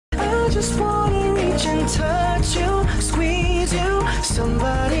just wanna reach and touch you, squeeze you,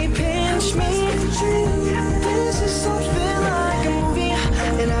 somebody pinch me. This is something like a movie,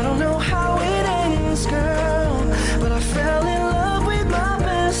 and I don't know how it ends, girl, but I fell in love with my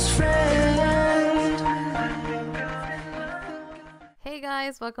best friend. Hey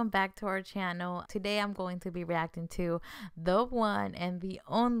guys, welcome back to our channel. Today I'm going to be reacting to the one and the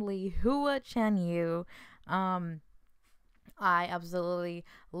only Hua Chenyu. I absolutely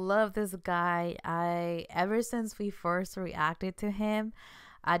love this guy. Ever since we first reacted to him,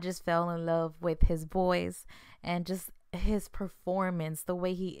 I just fell in love with his voice and just his performance, the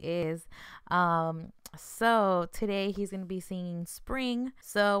way he is. So today he's gonna be singing Spring.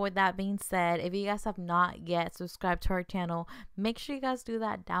 So with that being said, if you guys have not yet subscribed to our channel, make sure you guys do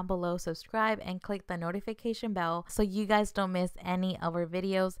that down below. Subscribe and click the notification bell so you guys don't miss any of our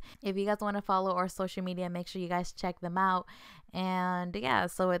videos. If you guys want to follow our social media, make sure you guys check them out. And yeah,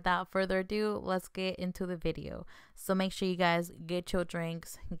 so without further ado, let's get into the video. So make sure you guys get your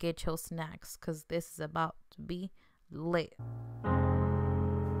drinks, get your snacks, because this is about to be lit.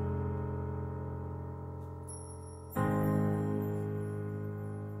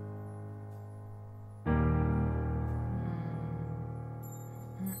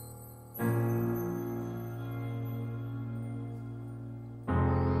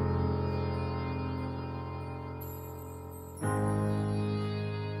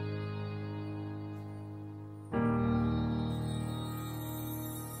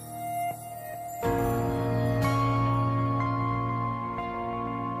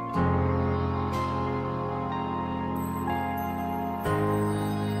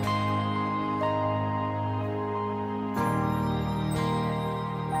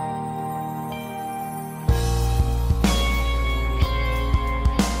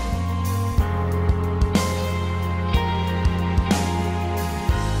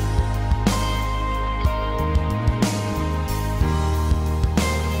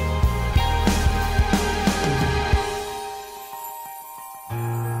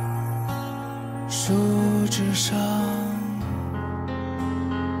树枝上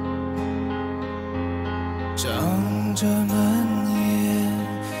长着嫩叶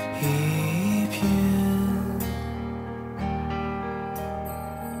一片，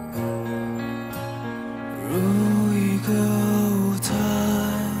如一个舞台，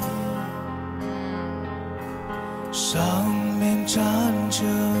上面站着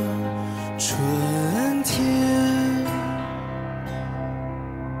春天。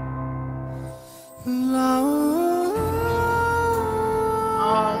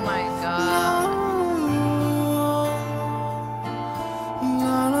Oh my god.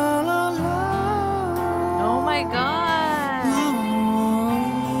 Oh my god.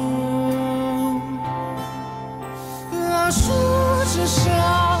 树枝上，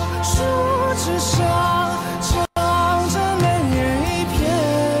树枝上长着嫩叶一片，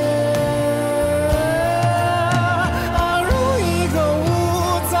如一个舞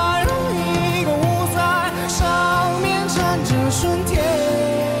台，如一个舞台，上面站着春天。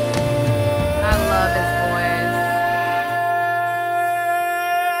I love his voice.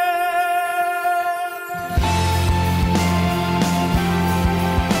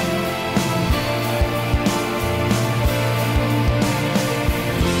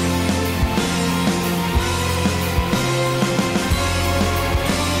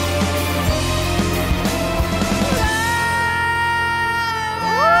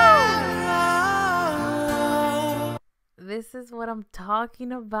 This is what I'm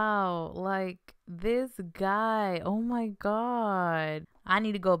talking about. Like, this guy. Oh my god. I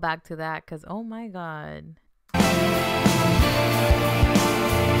need to go back to that because, oh my god.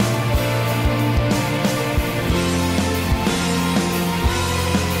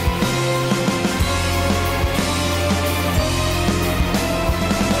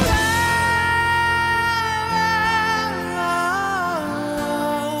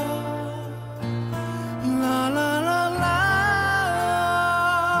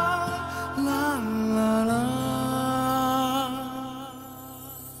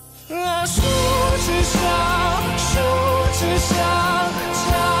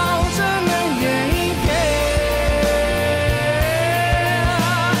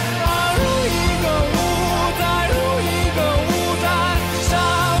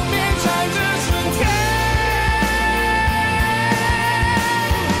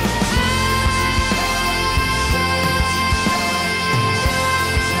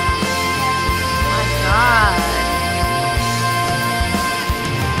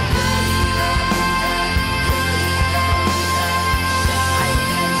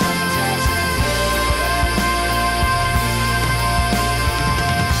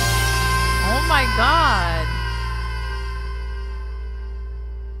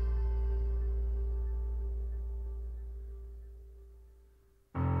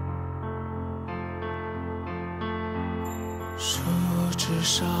 世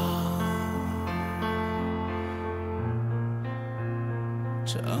上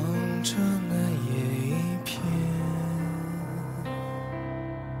长着那叶一片。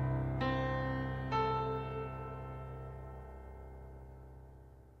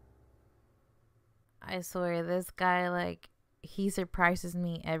I swear, this guy, like, he surprises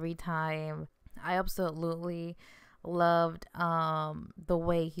me every time. I absolutely loved the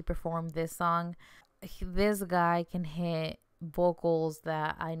way he performed this song. This guy can hit vocals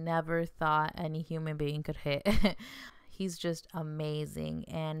that I never thought any human being could hit. He's just amazing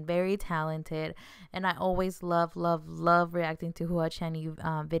and very talented, and I always love reacting to Hua Chenyu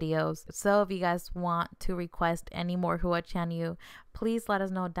videos. So if you guys want to request any more Hua Chenyu, please let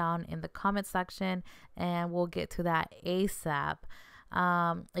us know down in the comment section and we'll get to that ASAP.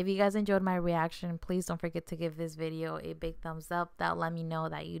 If you guys enjoyed my reaction, please don't forget to give this video a big thumbs up. That'll let me know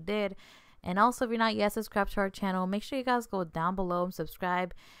that you did. And also, if you're not yet subscribed to our channel, make sure you guys go down below and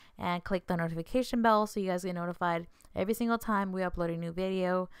subscribe and click the notification bell so you guys get notified every single time we upload a new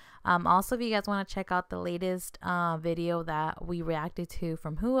video. Also, if you guys want to check out the latest video that we reacted to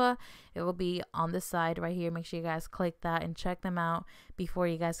from Hua, it will be on the side right here. Make sure you guys click that and check them out before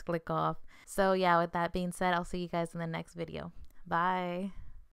you guys click off. So yeah, with that being said, I'll see you guys in the next video. Bye.